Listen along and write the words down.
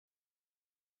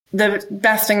the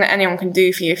best thing that anyone can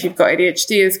do for you if you've got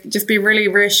ADHD is just be really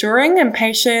reassuring and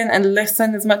patient and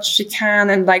listen as much as you can,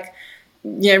 and like,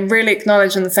 you know, really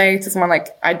acknowledge and say to someone like,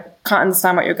 I can't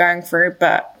understand what you're going through,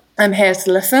 but I'm here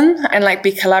to listen, and like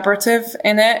be collaborative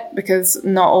in it, because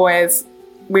not always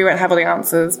we won't have all the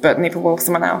answers, but neither will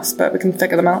someone else, but we can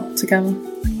figure them out together.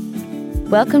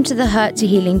 Welcome to the Hurt to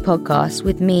Healing podcast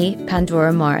with me,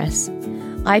 Pandora Morris.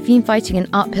 I've been fighting an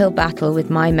uphill battle with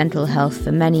my mental health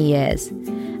for many years,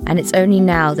 and it's only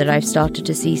now that I've started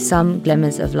to see some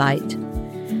glimmers of light.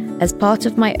 As part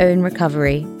of my own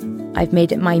recovery, I've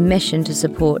made it my mission to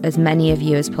support as many of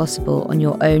you as possible on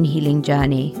your own healing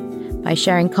journey by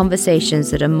sharing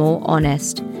conversations that are more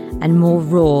honest and more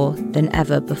raw than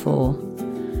ever before.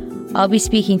 I'll be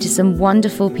speaking to some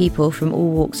wonderful people from all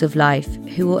walks of life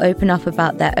who will open up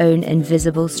about their own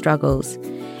invisible struggles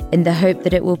in the hope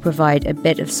that it will provide a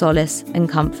bit of solace and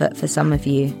comfort for some of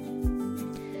you.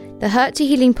 The Hurt to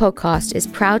Healing podcast is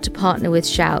proud to partner with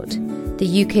Shout,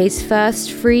 the UK's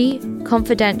first free,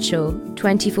 confidential,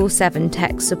 24/7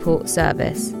 tech support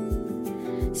service.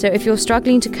 So if you're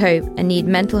struggling to cope and need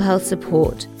mental health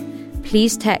support,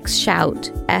 please text SHOUT,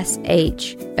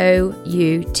 SHOUT,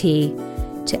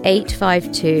 to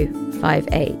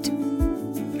 85258.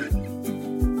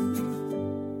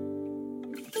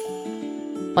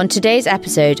 On today's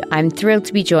episode, I'm thrilled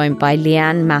to be joined by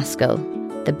Leanne Maskell,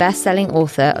 the best-selling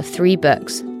author of 3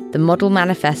 books, The Model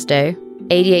Manifesto,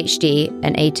 ADHD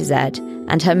and A to Z,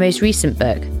 and her most recent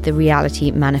book, The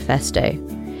Reality Manifesto.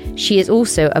 She is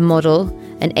also a model,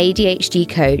 an ADHD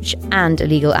coach, and a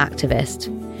legal activist.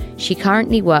 She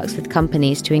currently works with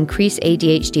companies to increase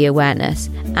ADHD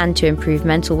awareness and to improve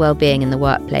mental well-being in the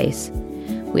workplace.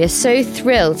 We are so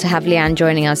thrilled to have Leanne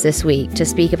joining us this week to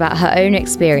speak about her own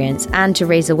experience and to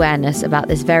raise awareness about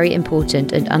this very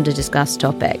important and under-discussed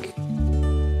topic.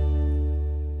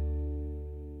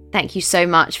 Thank you so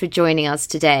much for joining us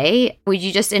today. Would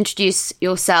you just introduce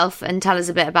yourself and tell us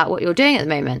a bit about what you're doing at the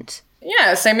moment?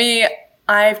 Yeah, so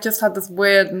I've just had this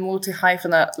weird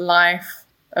multi-hyphenate life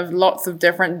of lots of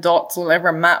different dots all over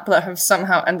a map that have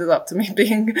somehow ended up to me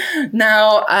being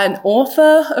now an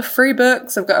author of 3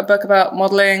 books. I've got a book about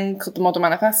modelling called The Model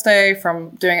Manifesto,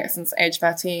 from doing it since age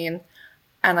 13.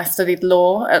 And I studied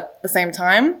law at the same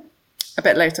time, a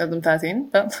bit later than 13,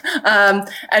 but,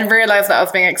 and realised that I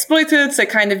was being exploited. So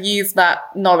kind of used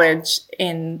that knowledge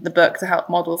in the book to help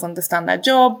models understand their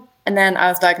job. And then I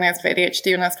was diagnosed with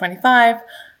ADHD when I was 25.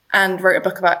 And wrote a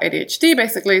book about ADHD,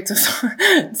 basically to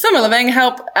similar thing,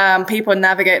 help people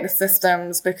navigate the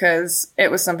systems, because it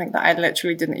was something that I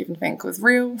literally didn't even think was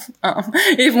real,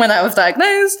 even when I was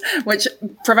diagnosed, which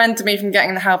prevented me from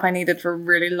getting the help I needed for a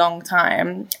really long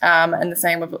time. And the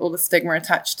same with all the stigma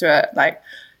attached to it. Like,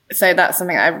 so that's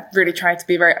something I really try to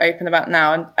be very open about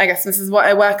now. And I guess this is what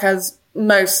I work as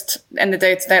most in the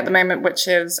day-to-day at the moment, which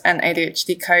is an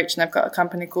ADHD coach. And I've got a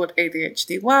company called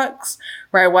ADHD Works,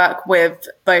 where I work with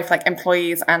both like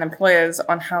employees and employers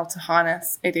on how to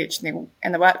harness ADHD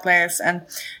in the workplace. And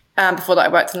before that, I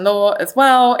worked in law as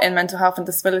well, in mental health and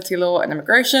disability law and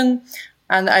immigration.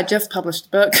 And I just published a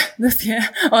book this year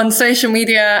on social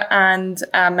media and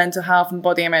mental health and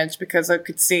body image, because I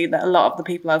could see that a lot of the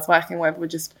people I was working with were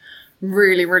just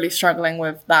really, really struggling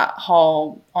with that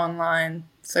whole online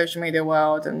social media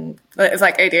world. And it's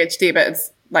like ADHD, but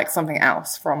it's like something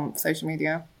else from social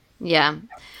media. Yeah.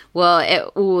 Well, it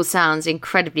all sounds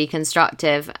incredibly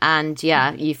constructive, and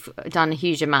yeah, you've done a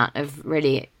huge amount of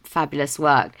really fabulous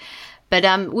work. But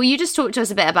will you just talk to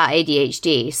us a bit about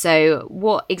ADHD? So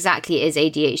what exactly is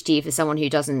ADHD for someone who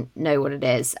doesn't know what it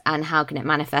is, and how can it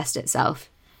manifest itself?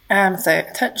 So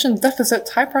attention deficit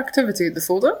hyperactivity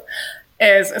disorder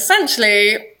is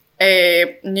essentially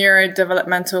a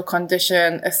neurodevelopmental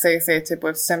condition associated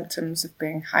with symptoms of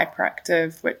being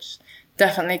hyperactive, which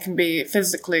definitely can be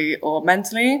physically or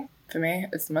mentally. For me,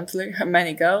 it's mentally.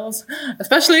 Many girls,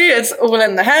 especially, it's all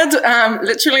in the head,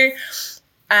 literally.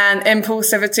 And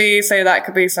impulsivity, so that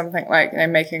could be something like, you know,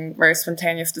 making very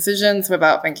spontaneous decisions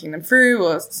without thinking them through.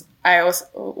 Or I also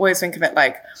always think of it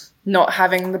like not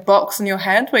having the box in your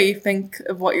head where you think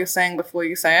of what you're saying before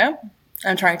you say it.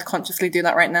 I'm trying to consciously do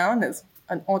that right now, and it's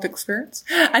an odd experience.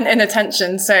 And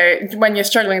inattention. So when you're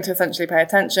struggling to essentially pay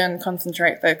attention,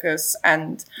 concentrate, focus.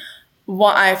 And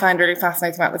what I find really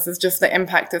fascinating about this is just the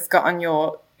impact it's got on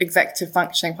your executive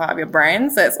functioning part of your brain.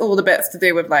 So it's all the bits to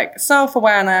do with like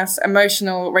self-awareness,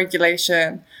 emotional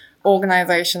regulation,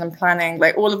 organization and planning,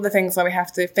 like all of the things where we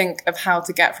have to think of how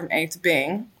to get from A to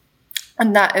B.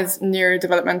 And that is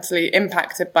neurodevelopmentally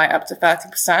impacted by up to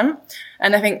 30%.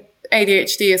 And I think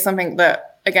ADHD is something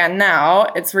that, again, now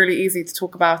it's really easy to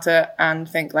talk about it and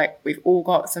think like we've all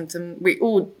got symptoms. We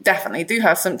all definitely do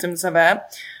have symptoms of it,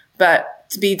 but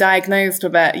to be diagnosed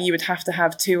with it, you would have to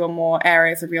have 2 or more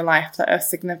areas of your life that are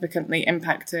significantly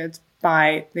impacted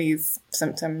by these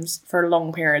symptoms for a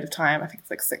long period of time. I think it's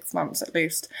like 6 months at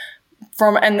least,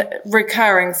 and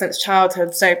recurring since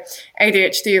childhood. So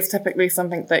ADHD is typically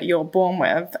something that you're born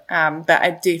with, but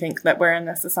I do think that we're in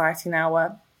a society now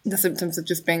where the symptoms are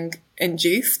just being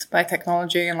induced by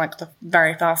technology and like the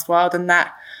very fast world, and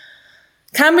that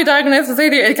can be diagnosed as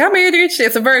ADHD. It can be ADHD.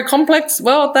 It's a very complex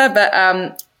world there, but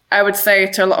I would say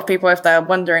to a lot of people, if they're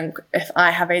wondering if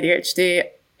I have ADHD,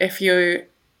 if you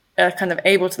are kind of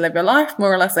able to live your life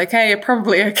more or less okay, you're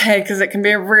probably okay, because it can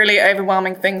be a really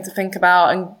overwhelming thing to think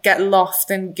about and get lost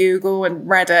in Google and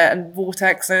Reddit and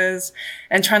vortexes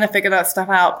and trying to figure that stuff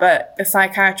out. But a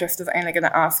psychiatrist is only going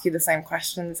to ask you the same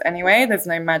questions anyway. There's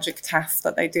no magic test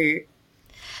that they do.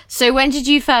 So when did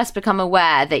you first become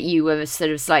aware that you were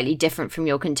sort of slightly different from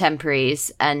your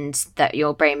contemporaries and that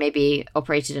your brain maybe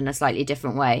operated in a slightly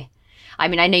different way? I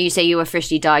mean, I know you say you were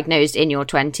officially diagnosed in your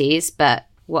 20s, but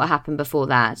what happened before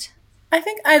that? I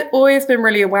think I'd always been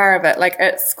really aware of it. Like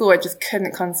at school, I just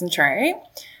couldn't concentrate.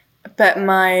 But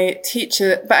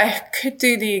I could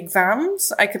do the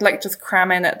exams. I could like just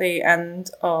cram in at the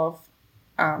end of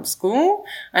school.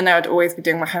 And I would always be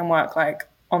doing my homework like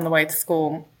on the way to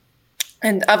school.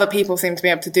 And other people seemed to be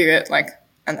able to do it, like,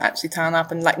 and actually turn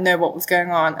up and like know what was going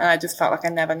on. And I just felt like I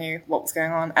never knew what was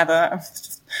going on ever. I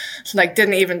was just like,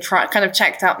 didn't even try, kind of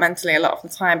checked out mentally a lot of the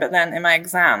time. But then in my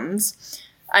exams,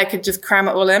 I could just cram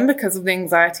it all in because of the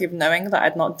anxiety of knowing that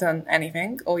I'd not done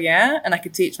anything all year, and I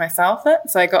could teach myself it.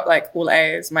 So I got like all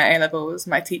A's, my A-levels.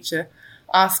 My teacher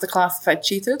asked the class if I'd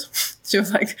cheated. She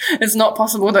was like, it's not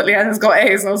possible that Leanne has got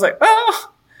A's. And I was like,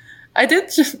 oh, I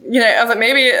did just, I was like,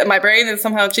 maybe my brain is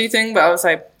somehow cheating, but I was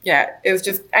like, yeah, it was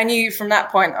just, I knew from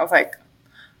that point, I was like,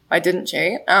 I didn't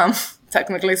cheat,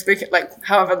 technically speaking, like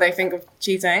however they think of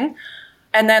cheating.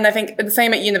 And then I think the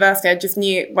same at university, I just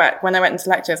knew when I went into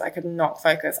lectures, I could not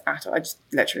focus at all. I just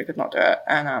literally could not do it.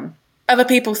 And other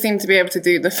people seemed to be able to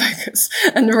do the focus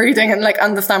and reading and like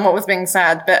understand what was being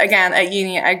said. But again, at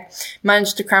uni, I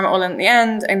managed to cram it all in at the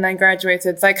end and then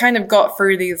graduated. So I kind of got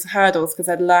through these hurdles because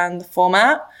I'd learned the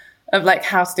format of like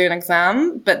how to do an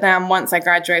exam. But then once I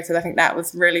graduated, I think that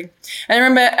was really, and I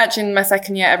remember actually in my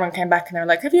second year, everyone came back and they were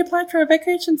like, have you applied for a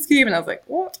vacation scheme? And I was like,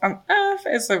 what on earth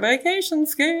is a vacation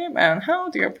scheme? And how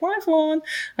do you apply for one?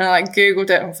 And I like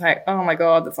Googled it and was like, oh my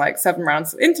God, there's like 7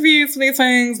 rounds of interviews for these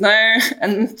things. No.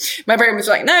 And my brain was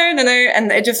like, no. And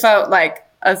it just felt like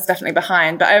I was definitely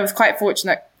behind, but I was quite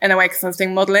fortunate in a way because I was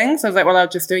doing modeling. So I was like, well, I'll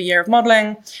just do a year of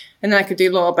modeling and then I could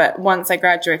do law. But once I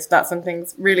graduated, that's when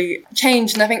things really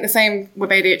changed. And I think the same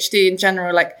with ADHD in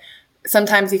general, like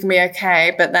sometimes you can be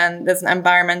okay, but then there's an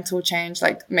environmental change,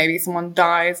 like maybe someone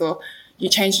dies or you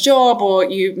change job or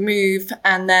you move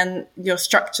and then your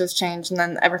structures change and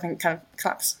then everything kind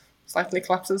of slightly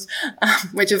collapses,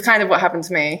 which is kind of what happened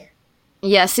to me.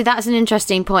 Yeah, so that's an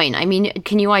interesting point. I mean,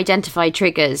 can you identify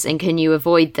triggers and can you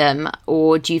avoid them?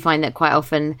 Or do you find that quite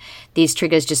often these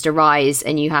triggers just arise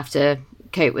and you have to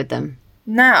cope with them?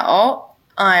 Now,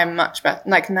 I'm much better.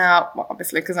 Like now, well,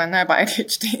 obviously, because I know about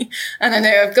ADHD and I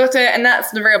know I've got it. And that's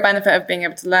the real benefit of being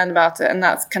able to learn about it. And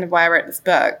that's kind of why I wrote this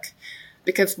book.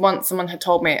 Because once someone had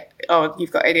told me, oh, you've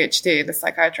got ADHD, the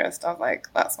psychiatrist, I was like,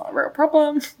 that's not a real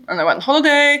problem. And I went on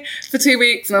holiday for 2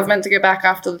 weeks and I was meant to go back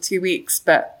after the 2 weeks,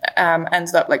 but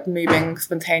ended up like moving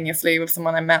spontaneously with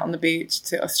someone I met on the beach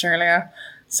to Australia.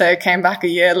 So I came back a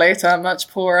year later, much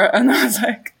poorer. And I was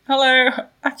like, hello,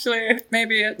 actually,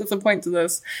 maybe there's a point to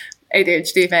this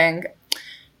ADHD thing.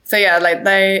 So yeah, like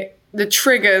the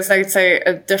triggers, I'd say,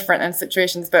 are different in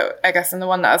situations, but I guess in the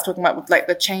one that I was talking about with like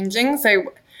the changing.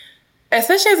 So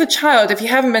especially as a child, if you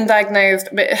haven't been diagnosed,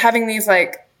 but having these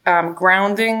like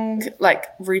grounding like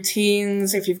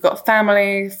routines, if you've got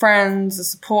family, friends, a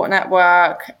support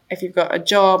network, if you've got a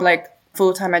job, like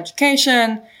full-time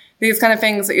education, these kind of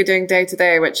things that you're doing day to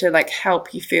day, which are like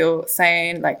help you feel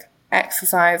sane, like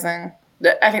exercising.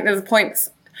 I think there's a point,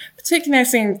 particularly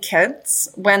seeing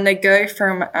kids, when they go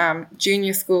from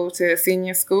junior school to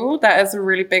senior school, that is a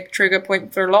really big trigger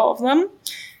point for a lot of them.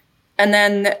 And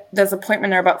then there's a point when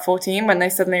they're about 14 when they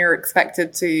suddenly are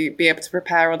expected to be able to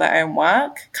prepare all their own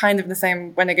work. Kind of the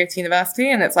same when they go to university.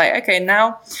 And it's like, okay,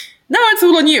 now it's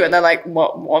all on you. And they're like,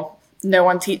 what? No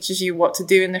one teaches you what to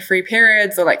do in the free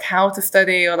periods or like how to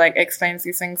study or like explains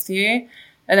these things to you.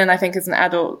 And then I think as an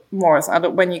adult,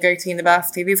 when you go to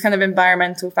university, these kind of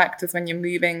environmental factors when you're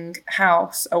moving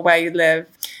house or where you live,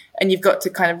 and you've got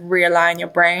to kind of realign your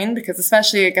brain because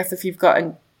especially, I guess, if you've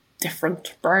got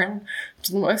different brain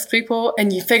to most people,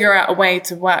 and you figure out a way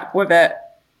to work with it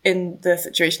in the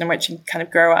situation in which you kind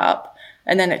of grow up,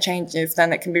 and then it changes,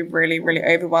 then it can be really, really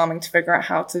overwhelming to figure out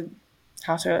how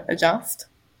to adjust.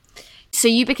 So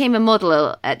you became a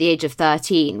model at the age of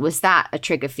 13. Was that a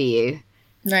trigger for you?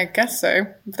 I guess so,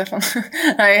 definitely.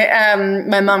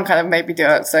 My mum kind of made me do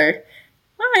it, so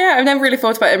I've never really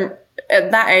thought about it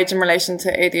at that age in relation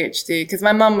to ADHD, because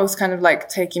my mum was kind of like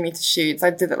taking me to shoots. I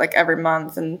did it like every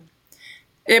month, and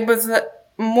it was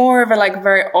more of a like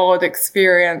very odd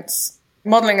experience.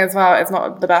 Modeling as well is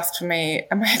not the best for me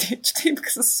and my ADHD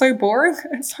because it's so boring.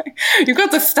 It's like you've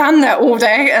got to stand there all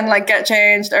day and like get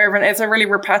changed over, and it's a really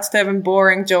repetitive and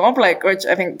boring job, like, which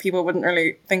I think people wouldn't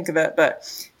really think of it,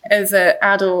 but as an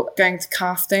adult, going to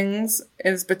castings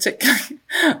is particularly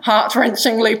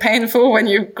heart-wrenchingly painful when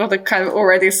you've got a kind of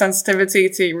already sensitivity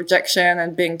to rejection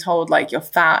and being told like you're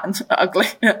fat and ugly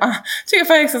to your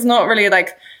face is not really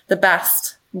like the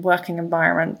best working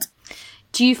environment.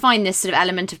 Do you find this sort of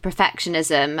element of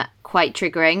perfectionism quite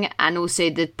triggering, and also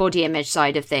the body image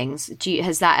side of things?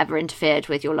 Has that ever interfered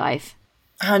with your life?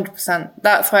 100%.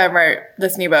 That's why I wrote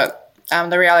this new book,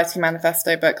 the Reality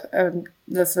Manifesto book.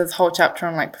 There's this whole chapter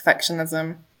on like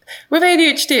perfectionism. With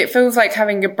ADHD, it feels like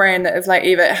having a brain that is like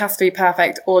either it has to be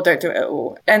perfect or don't do it at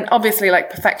all. And obviously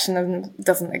like perfectionism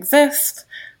doesn't exist.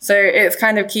 So it's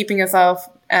kind of keeping yourself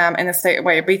in a state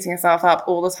where you're beating yourself up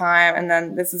all the time. And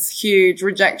then there's this huge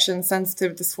rejection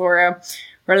sensitive dysphoria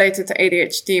related to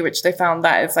ADHD, which they found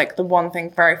that is like the one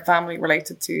thing very family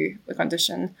related to the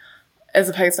condition, as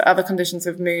opposed to other conditions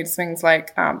with mood swings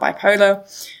like bipolar.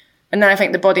 And then I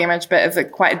think the body image bit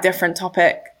is quite a different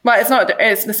topic. But it's not,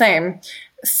 it's the same.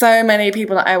 So many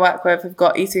people that I work with have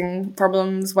got eating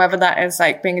problems, whether that is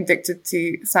like being addicted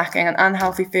to snacking and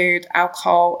unhealthy food,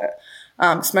 alcohol,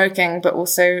 smoking, but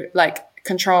also like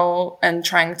control and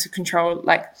trying to control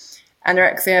like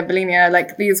anorexia, bulimia,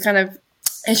 like these kind of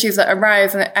issues that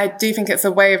arise. And I do think it's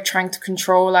a way of trying to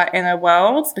control our inner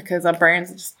worlds, because our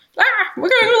brains are just we're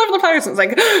going all over the place. It's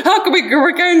like, how can we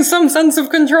regain some sense of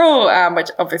control? Which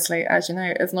obviously, as you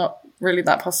know, is not really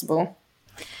that possible.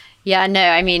 Yeah, no,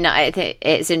 I mean, I think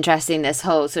it's interesting, this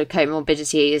whole sort of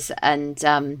comorbidities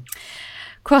and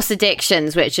cross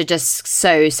addictions, which are just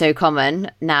so common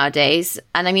nowadays.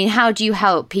 And I mean, how do you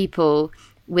help people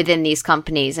within these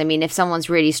companies? I mean, if someone's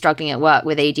really struggling at work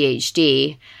with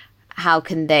ADHD, how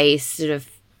can they sort of,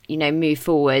 move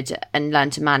forward and learn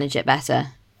to manage it better?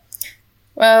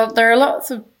 Well, there are lots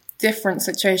of different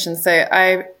situations. So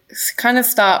I kind of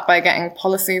start by getting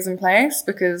policies in place,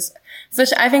 because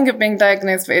I think of being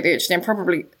diagnosed with ADHD and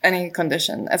probably any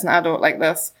condition as an adult like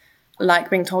this, like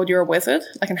being told you're a wizard,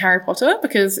 like in Harry Potter,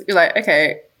 because you're like,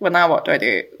 okay, well now what do I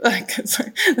do? Like,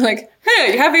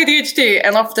 hey, you have ADHD.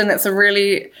 And often it's a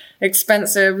really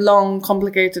expensive, long,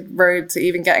 complicated road to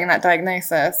even getting that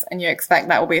diagnosis. And you expect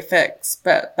that will be a fix,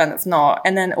 but then it's not.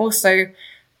 And then also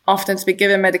often to be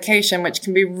given medication, which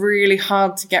can be really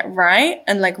hard to get right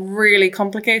and like really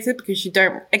complicated, because you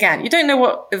don't know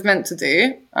what it's meant to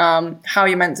do, how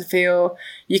you're meant to feel.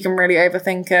 You can really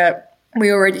overthink it.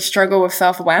 We already struggle with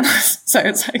self-awareness. So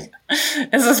it's like,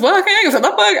 is this working? Is it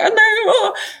not working?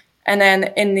 No. And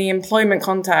then in the employment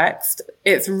context,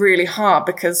 it's really hard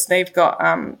because they've got,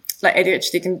 like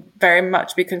ADHD can very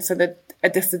much be considered a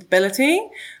disability,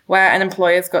 where an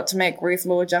employer's got to make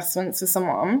reasonable adjustments for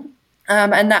someone.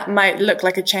 And that might look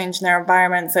like a change in their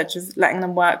environment, such as letting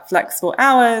them work flexible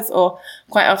hours, or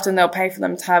quite often they'll pay for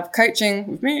them to have coaching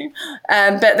with me.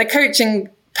 But the coaching,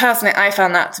 personally, I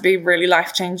found that to be really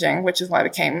life-changing, which is why I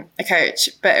became a coach.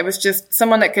 But it was just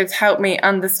someone that could help me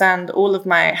understand all of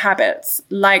my habits,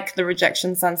 like the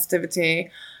rejection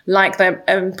sensitivity, like the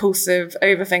impulsive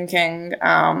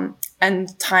overthinking,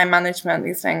 and time management,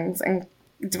 these things, and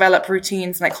develop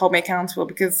routines and like hold me accountable.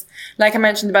 Because like I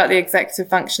mentioned about the executive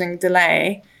functioning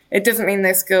delay, it doesn't mean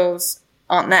those skills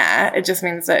aren't there. It just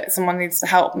means that someone needs to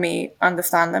help me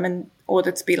understand them in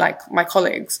order to be like my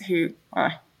colleagues who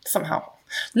somehow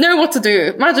know what to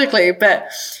do magically.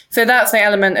 But so that's the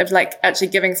element of like actually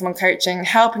giving someone coaching,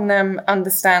 helping them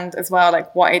understand as well,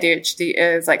 like what ADHD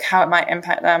is, like how it might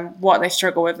impact them, what they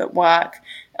struggle with at work,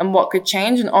 and what could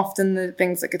change. And often the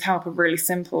things that could help are really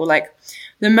simple. Like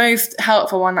the most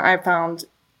helpful one that I've found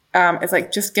is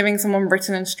like just giving someone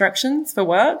written instructions for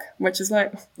work, which is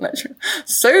like literally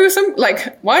so simple.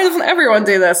 Like, why doesn't everyone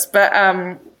do this? But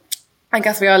I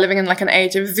guess we are living in like an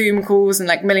age of Zoom calls and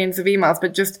like millions of emails,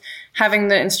 but just having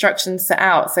the instructions set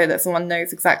out so that someone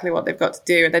knows exactly what they've got to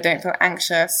do and they don't feel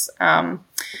anxious.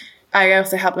 I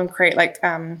also help them create like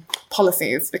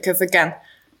policies, because again,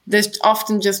 there's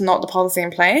often just not the policy in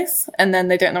place, and then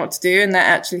they don't know what to do, and they're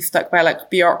actually stuck by like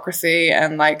bureaucracy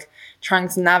and like trying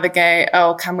to navigate,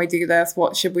 oh, can we do this?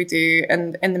 What should we do?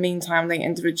 And in the meantime, the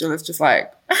individual is just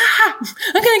like, I'm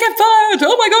going to get fired.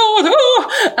 Oh my God.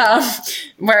 Oh.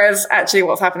 Whereas actually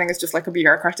what's happening is just like a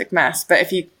bureaucratic mess. But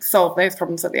if you solve those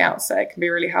problems at the outset, it can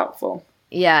be really helpful.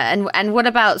 Yeah. And what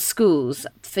about schools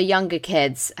for younger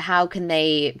kids? How can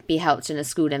they be helped in a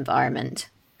school environment?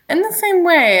 In the same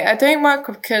way, I don't work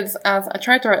with kids as I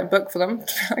tried to write a book for them.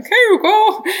 Like, here you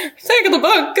go, take the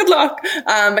book, good luck.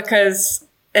 Because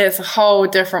it's a whole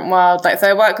different world. Like, so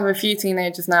I work with a few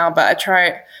teenagers now, but I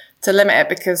try to limit it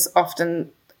because often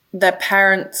their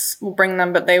parents will bring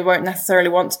them, but they won't necessarily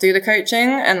want to do the coaching.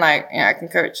 And like, yeah, I can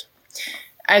coach.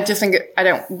 I just think I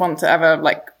don't want to ever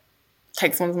like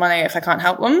take someone's money if I can't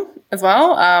help them as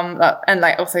well. And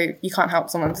like, also you can't help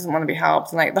someone who doesn't want to be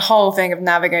helped. And like the whole thing of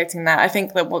navigating that, I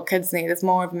think that what kids need is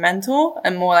more of a mentor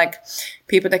and more like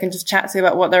people they can just chat to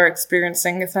about what they're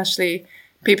experiencing, especially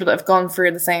people that have gone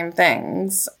through the same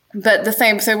things. But the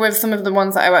same, so with some of the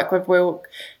ones that I work with, we'll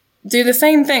do the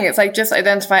same thing. It's like just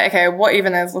identify, okay, what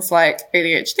even is this like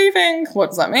ADHD thing? What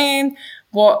does that mean?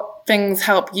 What things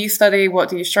help you study? What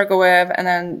do you struggle with? And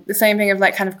then the same thing of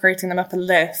like kind of creating them up a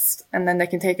list, and then they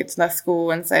can take it to their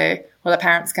school and say, well, their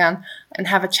parents can, and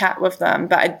have a chat with them.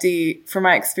 But I do, from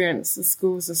my experience, the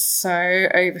schools are so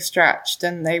overstretched,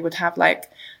 and they would have like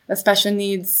a special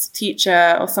needs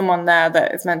teacher or someone there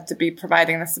that is meant to be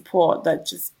providing the support that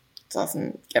just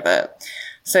doesn't give it.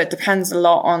 So it depends a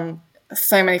lot on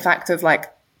so many factors,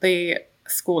 like the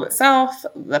school itself,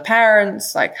 the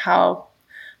parents, like how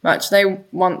much they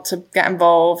want to get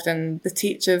involved, and the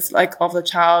teachers like of the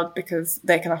child, because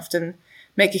they can often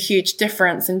make a huge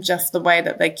difference in just the way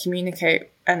that they communicate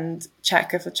and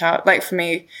check if a child, like for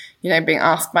me, you know, being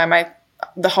asked by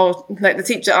the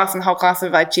teacher asking the whole class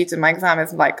if I cheated my exam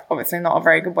is like obviously not a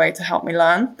very good way to help me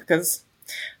learn, because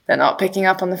they're not picking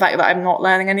up on the fact that I'm not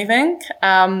learning anything.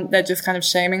 They're just kind of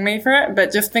shaming me for it.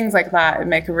 But just things like that, it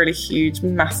make a really huge,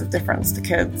 massive difference to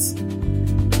kids.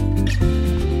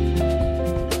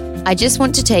 I just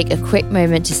want to take a quick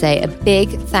moment to say a big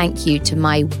thank you to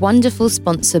my wonderful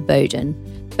sponsor, Boden.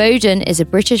 Boden is a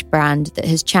British brand that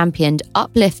has championed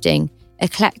uplifting,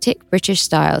 eclectic British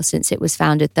style since it was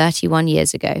founded 31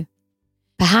 years ago.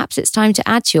 Perhaps it's time to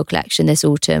add to your collection this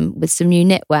autumn with some new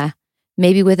knitwear,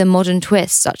 maybe with a modern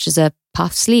twist such as a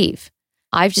puff sleeve.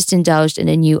 I've just indulged in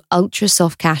a new ultra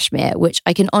soft cashmere, which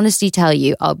I can honestly tell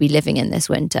you I'll be living in this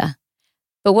winter.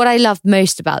 But what I love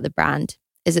most about the brand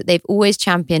is that they've always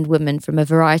championed women from a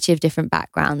variety of different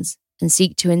backgrounds and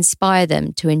seek to inspire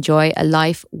them to enjoy a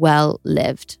life well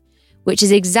lived, which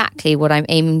is exactly what I'm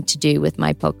aiming to do with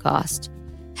my podcast.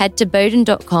 Head to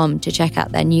Boden.com to check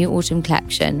out their new autumn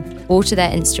collection, or to their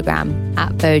Instagram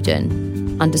at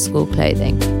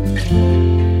Boden_clothing.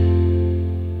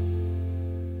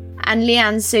 And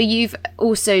Leanne, so you've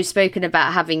also spoken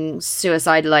about having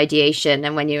suicidal ideation,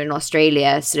 and when you're in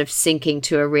Australia, sort of sinking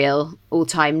to a real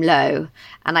all-time low.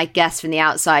 And I guess from the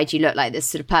outside, you look like this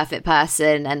sort of perfect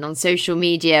person. And on social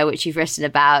media, which you've written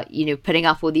about, you know, putting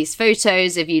up all these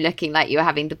photos of you looking like you were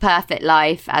having the perfect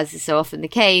life, as is so often the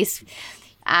case.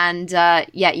 And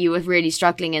yet you were really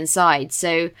struggling inside.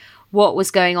 So what was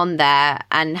going on there,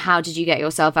 and how did you get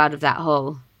yourself out of that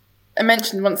hole? I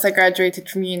mentioned once I graduated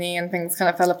from uni and things kind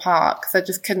of fell apart because I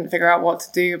just couldn't figure out what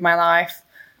to do with my life.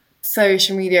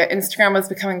 Social media, Instagram was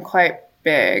becoming quite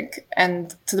big,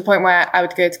 and to the point where I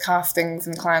would go to castings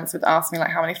and clients would ask me like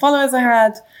how many followers I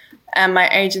had. And my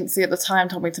agency at the time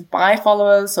told me to buy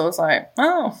followers. So I was like,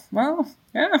 oh, well,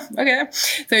 yeah, okay.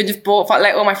 So I just bought,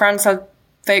 like all my friends had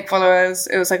fake followers.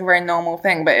 It was like a very normal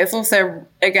thing, but it's also,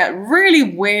 again, really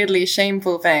weirdly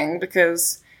shameful thing,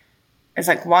 because it's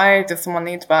like, why does someone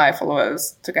need to buy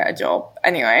followers to get a job?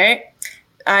 Anyway,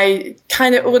 I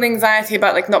kind of, all the anxiety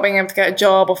about like not being able to get a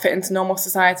job or fit into normal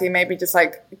society, maybe just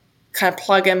like kind of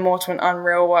plug in more to an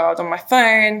unreal world on my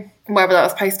phone, whether that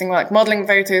was posting like modeling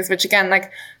photos, which again,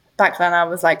 like back then I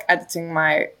was like editing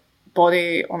my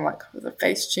body on like with a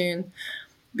Facetune,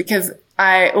 because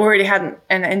I already had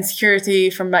an insecurity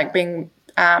from like being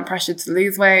pressured to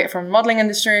lose weight from the modeling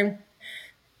industry.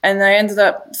 And I ended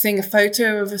up seeing a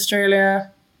photo of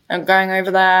Australia and going over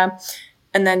there.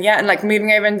 And then, yeah, and like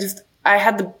moving over, and just, I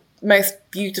had the most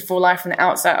beautiful life from the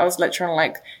outset. I was literally on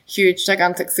like huge,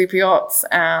 gigantic super yachts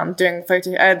and doing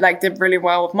photo. I like did really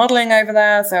well with modeling over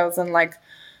there. So I was on like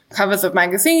covers of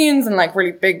magazines and like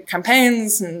really big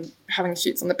campaigns and having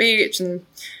shoots on the beach. And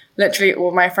literally all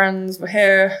my friends were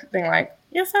here being like,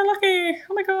 you're so lucky,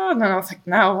 oh my God. And then I was like,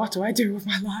 now what do I do with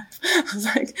my life? I was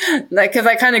like, because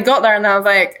I kind of got there and I was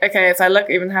like, okay, so I look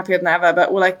even happier than ever, but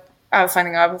all I I was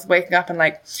finding I was waking up and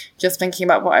like just thinking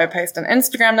about what I would post on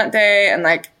Instagram that day, and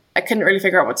like I couldn't really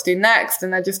figure out what to do next.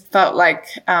 And I just felt like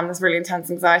this really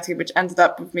intense anxiety, which ended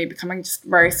up with me becoming just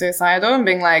very suicidal and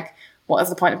being like, what is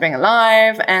the point of being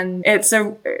alive? And it's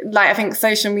I think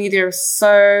social media is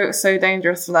so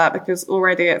dangerous for that, because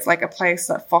already it's like a place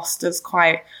that fosters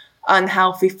quite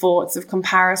unhealthy thoughts of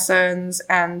comparisons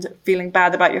and feeling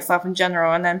bad about yourself in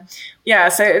general. And then,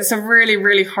 so it's a really,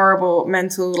 really horrible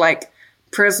mental like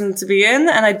prison to be in.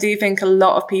 And I do think a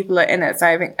lot of people are in it. So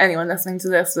I think anyone listening to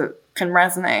this that can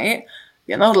resonate,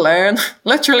 you're not alone.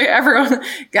 Literally everyone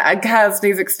has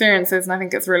these experiences. And I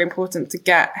think it's really important to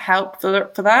get help for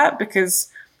that,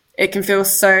 because it can feel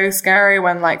so scary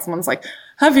when like someone's like,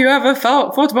 have you ever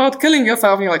thought about killing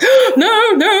yourself? And you're like,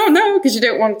 no, because you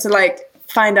don't want to like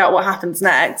find out what happens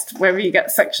next, whether you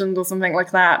get sectioned or something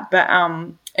like that. But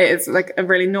it is like a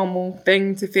really normal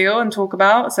thing to feel and talk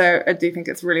about. So I do think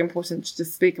it's really important to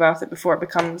just speak about it before it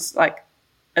becomes like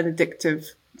an addictive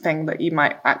thing that you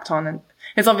might act on. And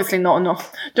it's obviously not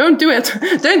don't do it.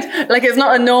 It's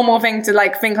not a normal thing to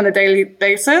like think on a daily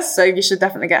basis. So you should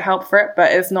definitely get help for it,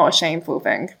 but it's not a shameful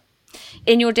thing.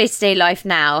 In your day-to-day life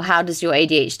now, how does your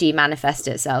ADHD manifest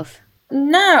itself?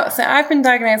 No, so I've been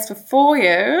diagnosed for 4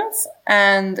 years,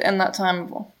 and in that time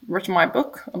I've written my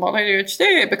book about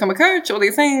ADHD, become a coach, all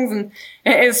these things. And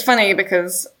it is funny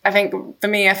because I think for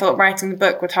me, I thought writing the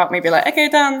book would help me be like, okay,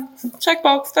 done,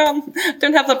 checkbox, done,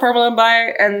 don't have that problem,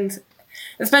 bye. And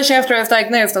especially after I was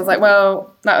diagnosed, I was like,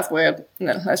 well, that was weird.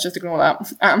 No, let's just ignore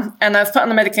that. And I was put on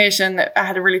the medication. I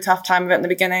had a really tough time with it in the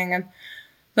beginning, and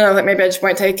then I was like, maybe I just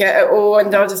won't take it at all,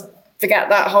 and I'll just forget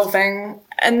that whole thing.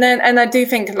 And I do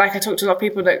think, like, I talk to a lot of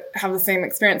people that have the same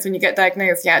experience. When you get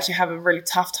diagnosed, you actually have a really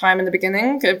tough time in the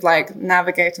beginning of like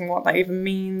navigating what that even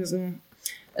means. And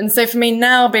so for me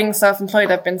now, being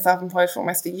self-employed, I've been self-employed for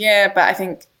almost a year, but I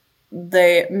think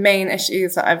the main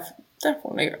issues that I've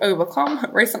definitely overcome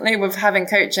recently with having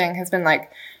coaching has been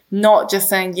like not just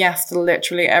saying yes to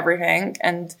literally everything.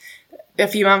 And a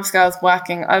few months ago,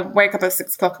 I wake up at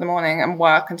 6 o'clock in the morning and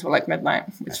work until like midnight,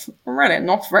 which is really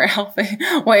not a very healthy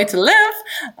way to live.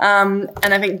 And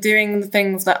I think doing the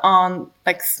things that aren't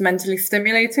like mentally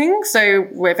stimulating. So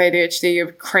with ADHD,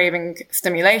 you're craving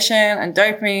stimulation and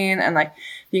dopamine, and like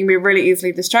you can be really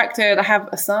easily distracted. I have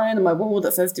a sign on my wall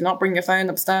that says, do not bring your phone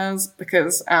upstairs,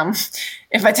 because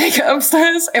if I take it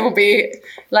upstairs, it will be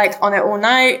like on it all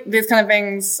night. These kind of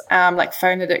things, like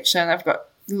phone addiction. I've got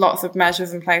lots of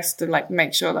measures in place to like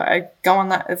make sure that I go on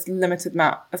that as limited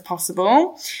amount as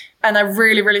possible. And I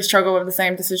really, really struggle with the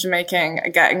same decision making,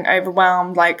 getting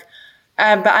overwhelmed. But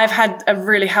I've had a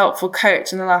really helpful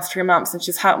coach in the last 3 months, and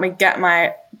she's helped me get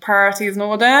my priorities in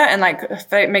order and like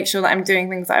make sure that I'm doing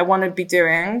things that I want to be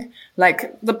doing.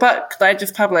 Like the book that I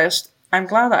just published, I'm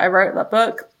glad that I wrote that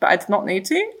book, but I did not need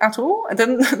to at all. I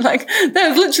didn't there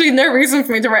was literally no reason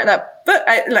for me to write that book.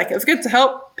 It was good to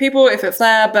help people if it's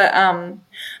there, but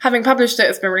having published it,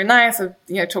 it's been really nice. I've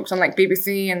talked on like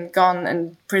BBC and gone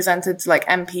and presented to like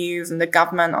MPs and the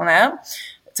government on it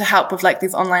to help with like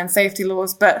these online safety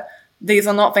laws. But these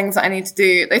are not things that I need to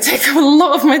do. They take up a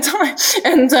lot of my time,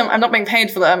 and I'm not being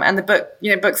paid for them. And the book,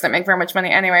 books don't make very much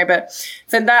money anyway. But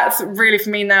so that's really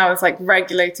for me now is like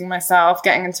regulating myself,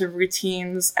 getting into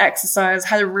routines, exercise.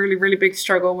 Had a really, really big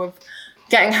struggle with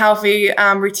getting healthy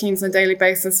routines on a daily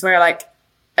basis where like,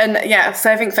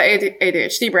 so I think for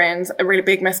ADHD brains, a really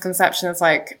big misconception is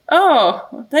like,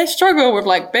 oh, they struggle with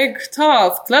like big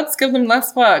tasks, let's give them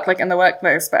less work, like in the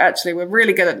workplace. But actually we're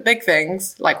really good at big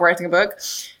things, like writing a book.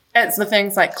 It's the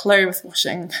things like clothes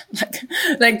washing,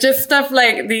 like just stuff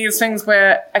like these things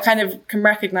where I kind of can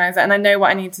recognize it and I know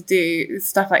what I need to do.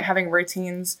 Stuff like having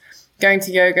routines, going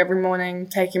to yoga every morning,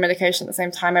 taking medication at the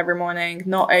same time every morning,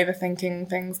 not overthinking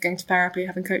things, going to therapy,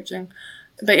 having coaching.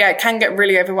 But yeah, it can get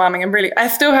really overwhelming, and really, I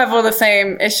still have all the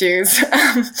same issues,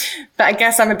 but I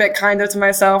guess I'm a bit kinder to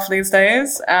myself these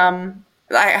days.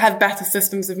 I have better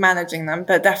systems of managing them,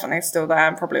 but definitely still there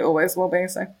and probably always will be.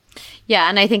 So yeah,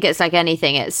 and I think it's like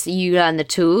anything, it's you learn the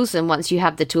tools, and once you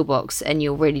have the toolbox and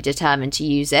you're really determined to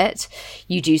use it,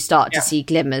 you do start to see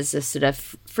glimmers of sort of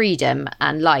freedom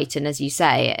and light. And as you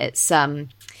say, it's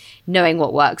knowing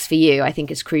what works for you, I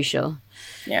think is crucial.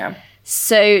 Yeah.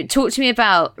 So talk to me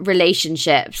about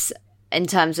relationships in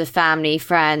terms of family,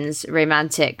 friends,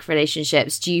 romantic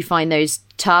relationships. Do you find those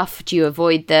tough? Do you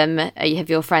avoid them? Have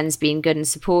your friends been good and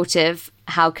supportive?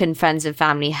 How can friends and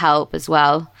family help as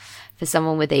well for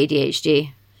someone with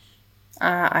ADHD?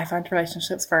 I find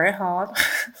relationships very hard.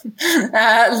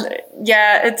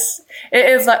 It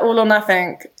is like all or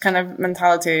nothing kind of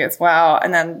mentality as well.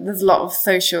 And then there's a lot of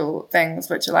social things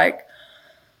which are like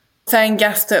saying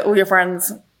yes to all your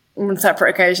friends on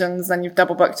separate occasions, then you've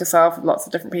double booked yourself with lots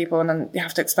of different people, and then you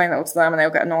have to explain it all to them, and they'll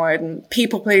get annoyed. And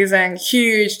people pleasing,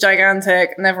 huge,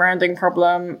 gigantic, never ending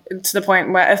problem, to the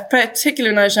point where, if,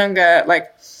 particularly when I was younger,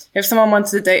 like if someone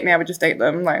wanted to date me, I would just date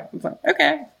them. Like, I was like,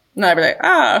 okay. And I'd be like,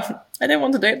 I didn't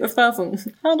want to date this person.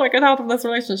 How do I get out of this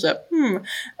relationship?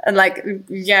 And like,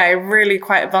 yeah, really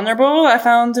quite vulnerable, I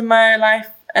found in my life.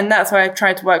 And that's why I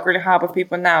try to work really hard with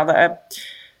people now that are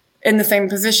in the same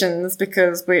positions,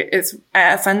 because it's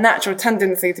a natural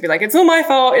tendency to be like, it's all my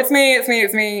fault, it's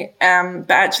me.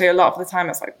 But actually a lot of the time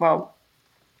it's like, well,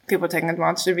 people are taking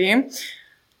advantage of you.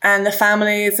 And the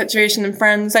family situation and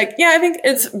friends, like, yeah, I think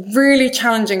it's really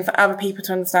challenging for other people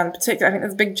to understand. Particularly, I think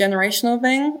there's a big generational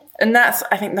thing. And that's,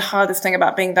 I think, the hardest thing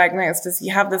about being diagnosed is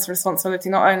you have this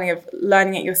responsibility not only of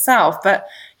learning it yourself, but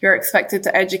you're expected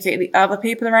to educate the other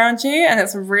people around you. And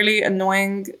it's a really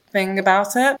annoying thing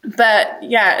about it. But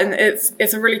yeah, and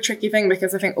it's a really tricky thing,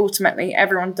 because I think ultimately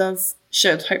everyone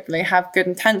should hopefully have good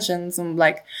intentions and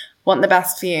like want the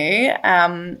best for you.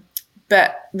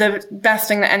 But the best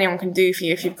thing that anyone can do for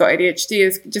you if you've got ADHD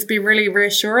is just be really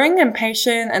reassuring and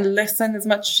patient and listen as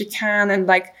much as you can, and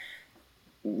like,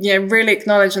 you know, really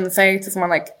acknowledge and say to someone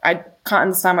like, I can't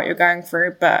understand what you're going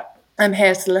through, but I'm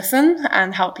here to listen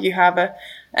and help you have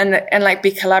and like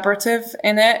be collaborative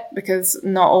in it, because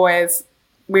not always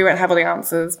we won't have all the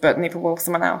answers, but neither will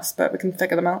someone else, but we can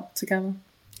figure them out together.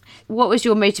 What was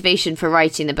your motivation for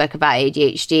writing the book about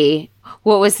ADHD?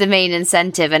 What was the main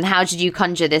incentive, and how did you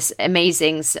conjure this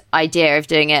amazing idea of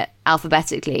doing it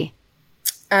alphabetically?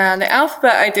 The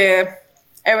alphabet idea,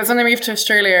 it was when I moved to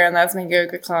Australia and I was in a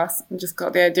yoga class and just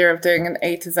got the idea of doing an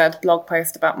A to Z blog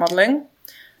post about modelling.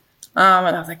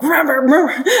 And I was like,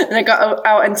 and I got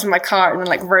out into my car and then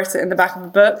like wrote it in the back of a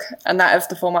book. And that is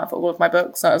the format for all of my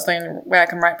books. So that's the only way I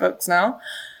can write books now.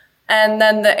 And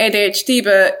then the ADHD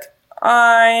book,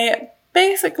 I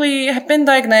basically had been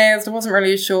diagnosed. I wasn't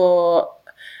really sure.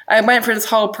 I went through this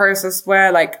whole process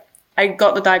where like I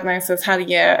got the diagnosis, had a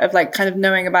year of like kind of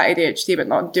knowing about ADHD, but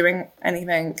not doing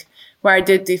anything, where I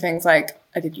did do things like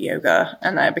I did yoga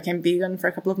and I became vegan for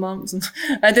a couple of months. And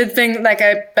I did things like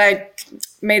I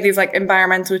made these like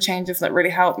environmental changes that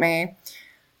really helped me.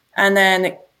 And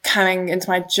then coming into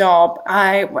my job,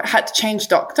 I had to change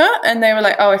doctor, and they were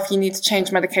like, oh, if you need to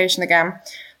change medication again,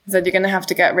 they said you're going to have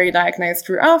to get re-diagnosed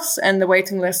through us, and the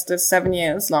waiting list is 7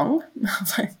 years long. I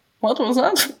was like, what was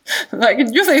that? Like,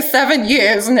 did you say 7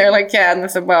 years? And they're like, yeah. And I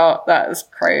said, well, that is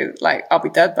crazy. Like, I'll be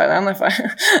dead by then if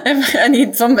I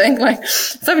need something. Like,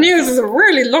 7 years is a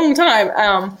really long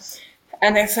time.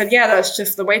 And they said, yeah, that's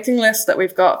just the waiting list that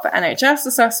we've got for NHS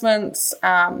assessments.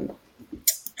 And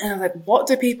I was like, what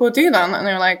do people do then? And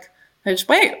they were like, they just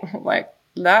wait. Like,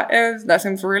 that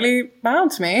seems really bad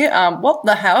to me. What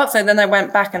the hell? So then I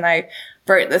went back and I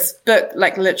wrote this book,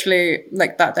 like literally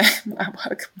like that day at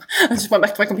work. I just went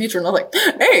back to my computer and I was like,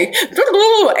 hey,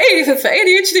 it's for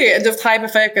ADHD, and just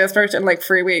hyper-focused, wrote it in like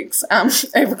 3 weeks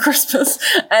over Christmas,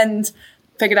 and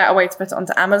figured out a way to put it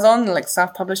onto Amazon and like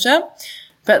self-publish it.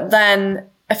 But then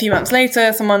a few months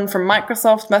later, someone from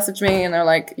Microsoft messaged me and they're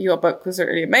like, your book was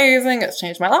really amazing. It's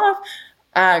changed my life.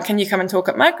 Can you come and talk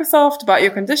at Microsoft about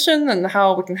your condition and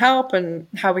how we can help and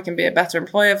how we can be a better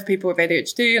employer for people with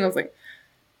ADHD? And I was like,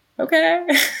 okay,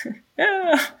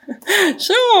 yeah,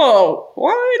 sure,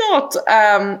 why not?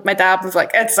 My dad was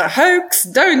like, it's a hoax,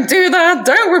 don't do that,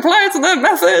 don't reply to that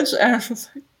message. And I was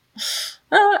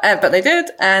like, but they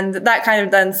did, and that kind of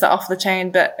then set off the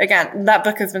chain. But again, that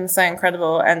book has been so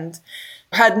incredible, and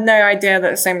had no idea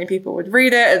that so many people would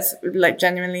read it. It's like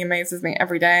genuinely amazes me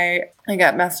every day. I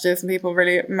get messages from people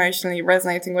really emotionally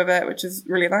resonating with it, which is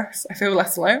really nice. I feel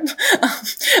less alone.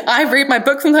 I read my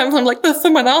book sometimes, I'm like, there's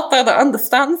someone out there that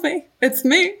understands me. It's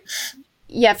me.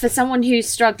 Yeah, for someone who's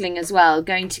struggling as well,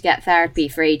 going to get therapy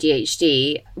for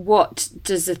ADHD, what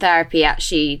does the therapy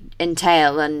actually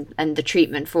entail, and the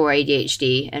treatment for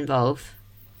ADHD involve?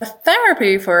 The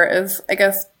therapy for it is, I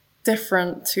guess,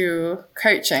 different to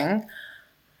coaching.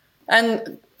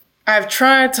 And I've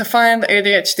tried to find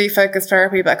ADHD-focused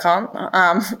therapy, but I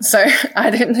can't. So I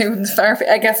don't know the therapy.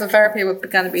 I guess the therapy would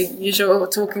kind of be usual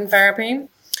talking therapy,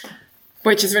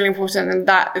 which is really important. And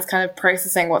that is kind of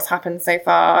processing what's happened so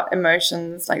far,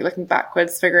 emotions, like looking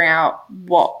backwards, figuring out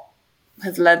what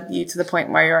has led you to the point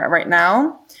where you're at right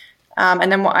now.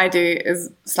 And then what I do is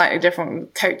slightly different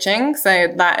with coaching. So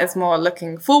that is more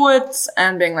looking forwards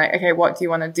and being like, okay, what do you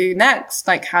want to do next?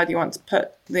 Like, how do you want to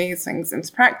put these things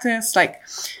into practice? Like,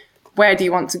 where do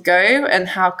you want to go and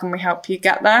how can we help you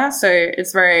get there? So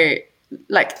it's very,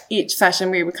 like, each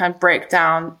session we would kind of break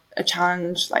down a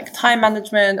challenge, like time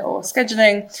management or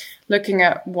scheduling, looking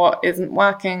at what isn't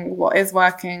working, what is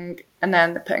working, and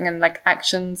then putting in like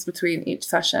actions between each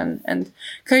session. And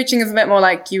coaching is a bit more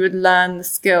like you would learn the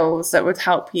skills that would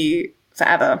help you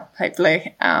forever,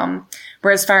 hopefully.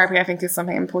 Whereas therapy, I think, is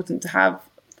something important to have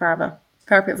forever.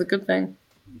 Therapy is a good thing.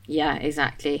 Yeah,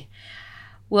 exactly.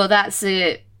 Well, that's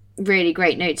a really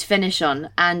great note to finish on.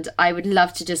 And I would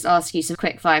love to just ask you some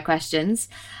quick fire questions.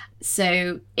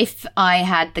 So if I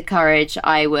had the courage,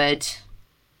 I would...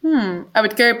 I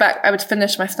would go back. I would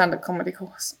finish my stand-up comedy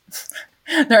course.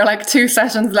 There are like 2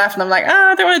 sessions left and I'm like,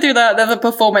 I don't want to do that. There's a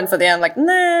performance at the end. Like,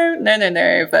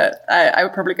 no. But I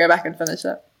would probably go back and finish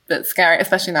it. But it's scary,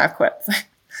 especially now I've quit.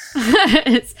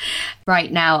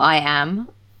 Right now I am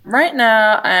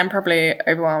probably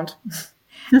overwhelmed.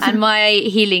 And my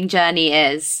healing journey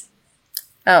is?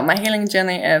 Oh, my healing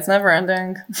journey is never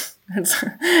ending.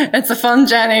 It's a fun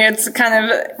journey. It's kind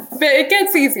of, but it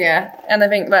gets easier. And I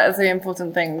think that is the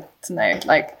important thing to know.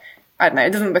 Like, I don't know,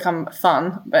 it doesn't become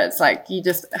fun, but it's like you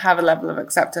just have a level of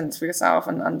acceptance for yourself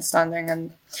and understanding,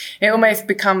 and it almost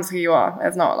becomes who you are.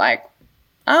 It's not like,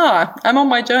 I'm on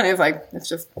my journey. It's like, it's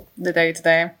just the day to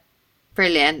day.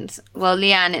 Brilliant. Well,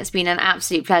 Leanne, it's been an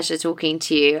absolute pleasure talking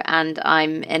to you, and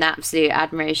I'm in absolute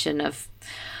admiration of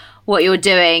what you're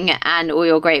doing and all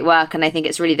your great work. And I think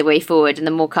it's really the way forward. And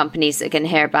the more companies that can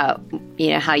hear about,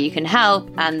 how you can help,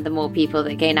 and the more people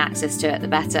that gain access to it, the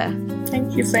better.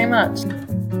 Thank you so much.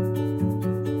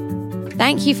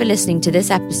 Thank you for listening to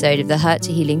this episode of the Hurt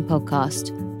to Healing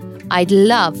podcast. I'd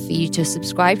love for you to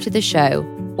subscribe to the show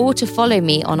or to follow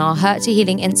me on our Hurt to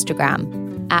Healing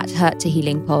Instagram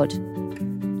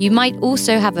 @HurtToHealingPod. You might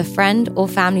also have a friend or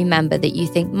family member that you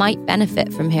think might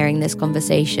benefit from hearing this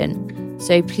conversation.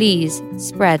 So please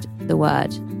spread the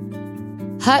word.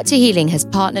 Hurt to Healing has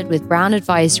partnered with Brown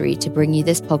Advisory to bring you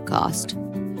this podcast.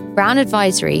 Brown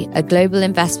Advisory, a global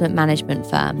investment management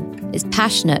firm, is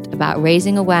passionate about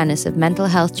raising awareness of mental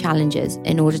health challenges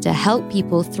in order to help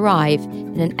people thrive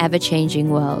in an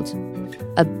ever-changing world.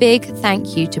 A big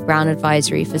thank you to Brown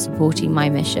Advisory for supporting my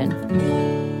mission.